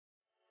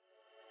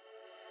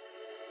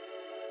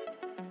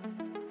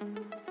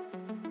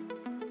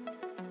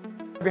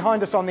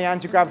Behind us on the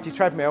anti-gravity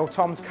treadmill,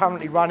 Tom's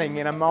currently running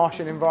in a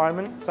Martian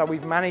environment, so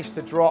we've managed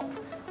to drop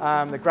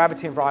the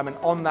gravity environment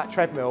on that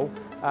treadmill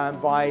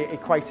by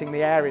equating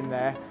the air in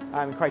there,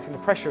 equating the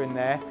pressure in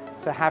there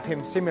to have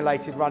him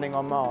simulated running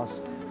on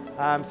Mars.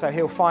 So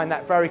he'll find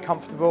that very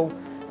comfortable,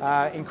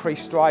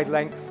 increased stride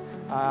length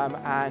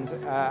and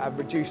a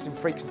reduced in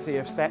frequency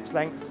of steps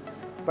lengths.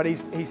 But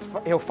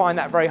he'll find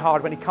that very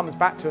hard when he comes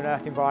back to an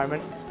Earth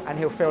environment, and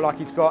he'll feel like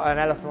he's got an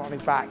elephant on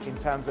his back in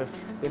terms of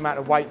the amount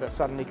of weight that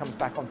suddenly comes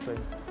back onto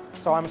him.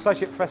 So I'm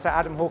Associate Professor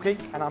Adam Hawkey,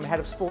 and I'm Head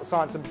of Sports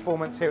Science and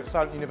Performance here at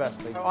Solent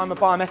University. I'm a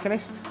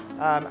biomechanist,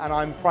 and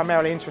I'm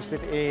primarily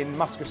interested in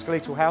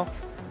musculoskeletal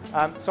health.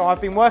 So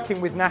I've been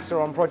working with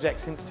NASA on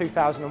projects since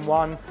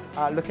 2001,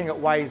 looking at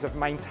ways of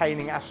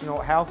maintaining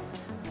astronaut health,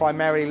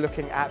 primarily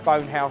looking at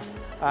bone health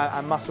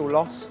and muscle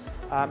loss,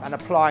 and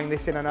applying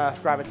this in an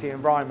Earth gravity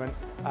environment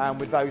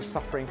with those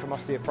suffering from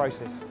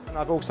osteoporosis. And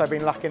I've also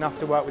been lucky enough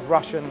to work with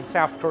Russian,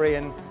 South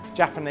Korean,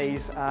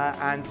 Japanese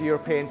and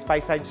European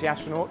Space Agency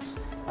astronauts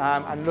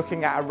and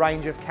looking at a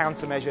range of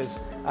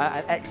countermeasures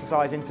and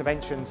exercise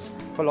interventions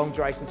for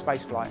long-duration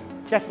spaceflight.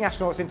 Getting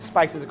astronauts into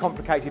space is a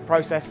complicated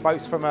process,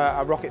 both from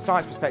a rocket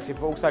science perspective,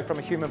 but also from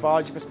a human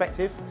biology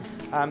perspective.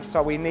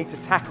 So we need to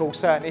tackle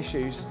certain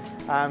issues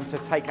to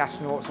take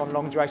astronauts on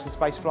long-duration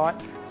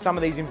spaceflight. Some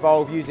of these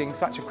involve using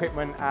such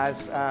equipment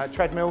as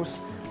treadmills,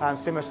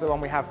 similar to the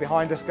one we have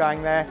behind us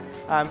going there,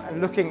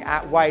 and looking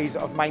at ways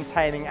of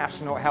maintaining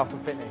astronaut health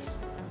and fitness.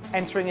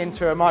 Entering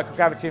into a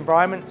microgravity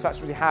environment,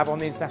 such as we have on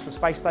the International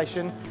Space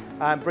Station,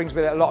 brings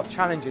with it a lot of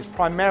challenges,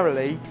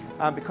 primarily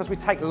because we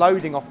take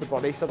loading off the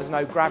body, so there's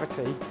no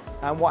gravity,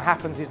 and what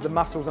happens is the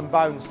muscles and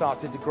bones start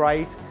to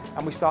degrade,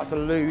 and we start to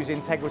lose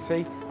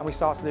integrity, and we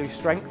start to lose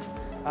strength.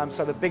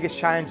 So the biggest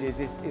challenge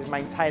is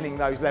maintaining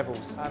those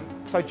levels.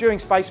 So during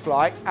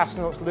spaceflight,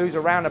 astronauts lose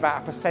around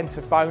about 1%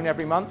 of bone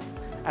every month,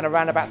 and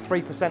around about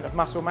 3% of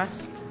muscle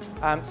mass.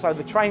 So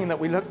the training that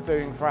we look at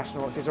doing for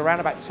astronauts is around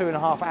about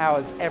 2.5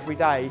 hours every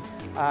day,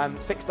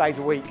 6 days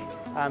a week,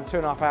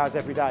 2.5 hours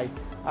every day.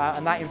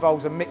 And that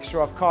involves a mixture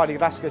of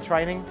cardiovascular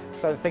training,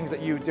 so the things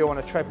that you would do on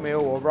a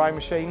treadmill or a rowing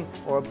machine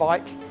or a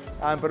bike,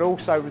 but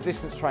also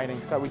resistance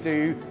training. So we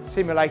do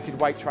simulated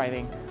weight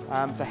training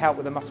to help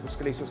with the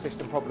musculoskeletal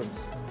system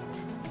problems.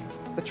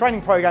 The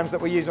training programs that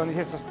we use on the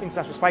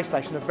International Space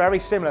Station are very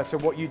similar to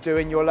what you do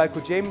in your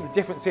local gym. The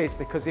difference is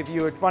because if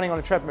you were running on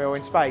a treadmill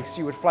in space,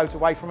 you would float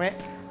away from it.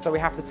 So we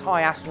have to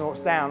tie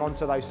astronauts down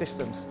onto those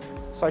systems.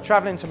 So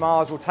travelling to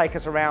Mars will take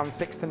us around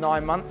 6 to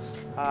 9 months.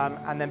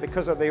 And then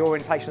because of the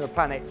orientation of the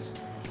planets,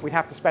 we'd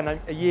have to spend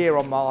a year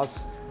on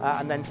Mars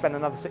and then spend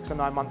another 6 or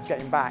 9 months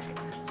getting back.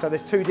 So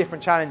there's two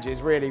different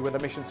challenges really with a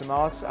mission to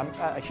Mars,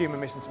 a human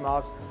mission to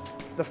Mars.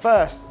 The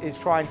first is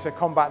trying to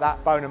combat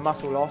that bone and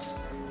muscle loss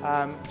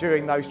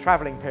during those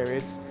travelling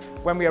periods.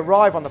 When we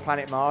arrive on the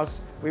planet Mars,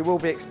 we will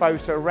be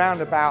exposed to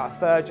around about a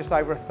third, just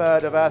over a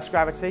third of Earth's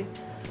gravity.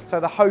 So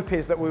the hope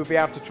is that we will be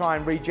able to try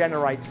and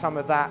regenerate some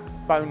of that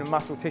bone and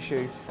muscle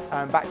tissue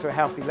back to a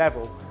healthy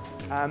level.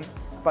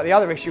 But the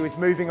other issue is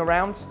moving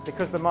around.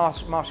 Because the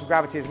Martian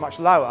gravity is much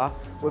lower,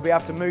 we'll be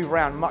able to move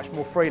around much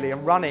more freely,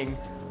 and running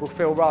will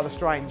feel rather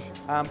strange.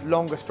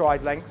 Longer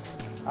stride lengths,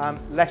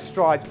 less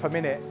strides per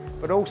minute.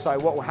 But also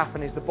what will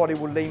happen is the body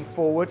will lean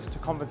forward to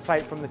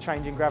compensate from the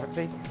change in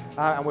gravity,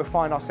 and we'll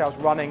find ourselves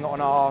running on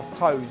our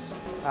toes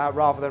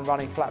rather than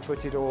running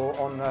flat-footed or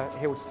on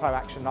heel-to-toe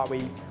action like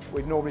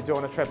we'd normally do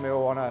on a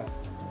treadmill on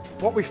Earth.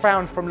 What we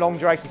found from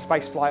long-duration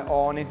spaceflight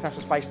on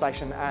International Space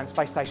Station and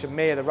Space Station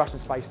Mir, the Russian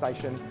space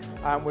station,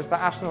 was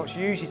that astronauts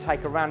usually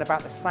take around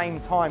about the same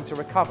time to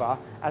recover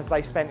as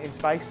they spent in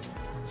space.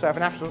 So if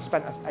an astronaut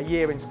spent a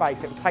year in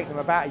space, it would take them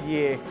about a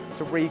year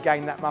to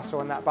regain that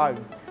muscle and that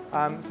bone.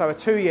 So a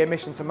 2-year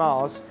mission to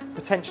Mars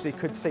potentially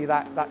could see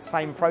that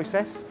same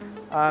process,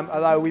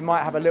 although we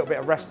might have a little bit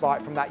of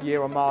respite from that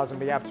year on Mars and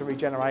be able to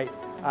regenerate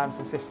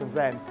some systems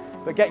then.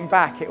 But getting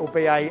back, it will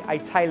be a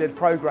tailored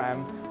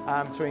program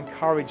to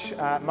encourage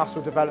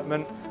muscle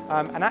development,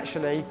 and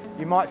actually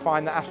you might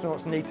find that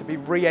astronauts need to be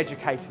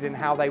re-educated in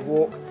how they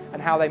walk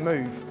and how they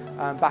move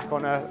back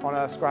on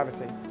Earth's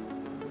gravity.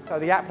 So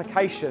the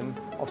application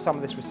of some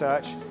of this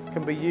research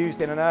can be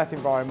used in an Earth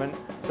environment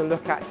to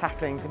look at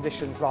tackling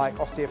conditions like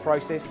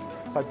osteoporosis,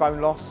 so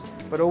bone loss,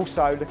 but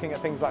also looking at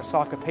things like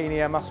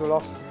sarcopenia, muscle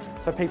loss,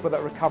 so people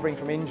that are recovering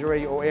from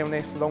injury or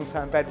illness,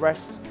 long-term bed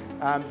rests.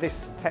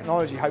 This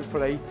technology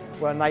hopefully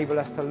will enable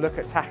us to look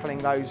at tackling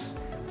those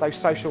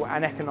social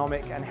and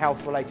economic and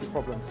health-related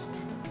problems.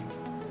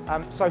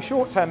 So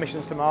short-term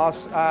missions to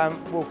Mars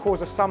will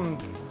cause us some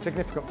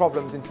significant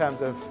problems in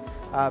terms of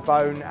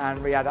bone and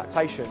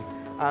readaptation.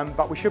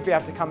 But we should be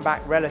able to come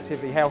back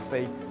relatively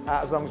healthy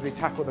as long as we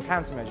tackle the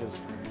countermeasures.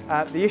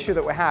 The issue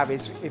that we have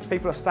is if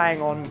people are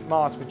staying on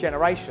Mars for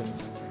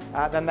generations,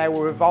 then they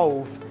will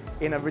evolve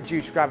in a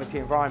reduced gravity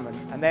environment,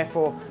 and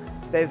therefore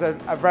there's a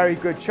very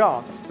good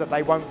chance that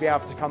they won't be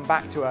able to come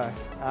back to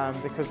Earth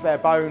because their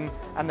bone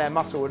and their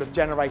muscle would have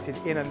generated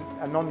in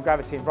a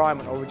non-gravity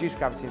environment or reduced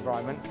gravity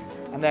environment,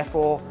 and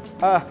therefore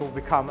Earth will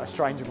become a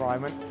strange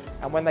environment.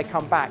 and when they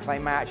come back they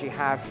may actually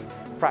have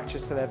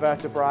fractures to their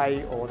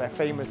vertebrae or their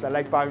femurs, their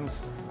leg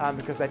bones,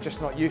 because they're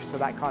just not used to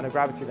that kind of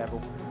gravity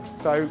level.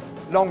 So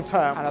long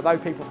term, and although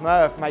people from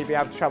Earth may be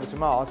able to travel to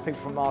Mars, people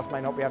from Mars may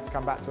not be able to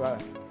come back to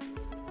Earth.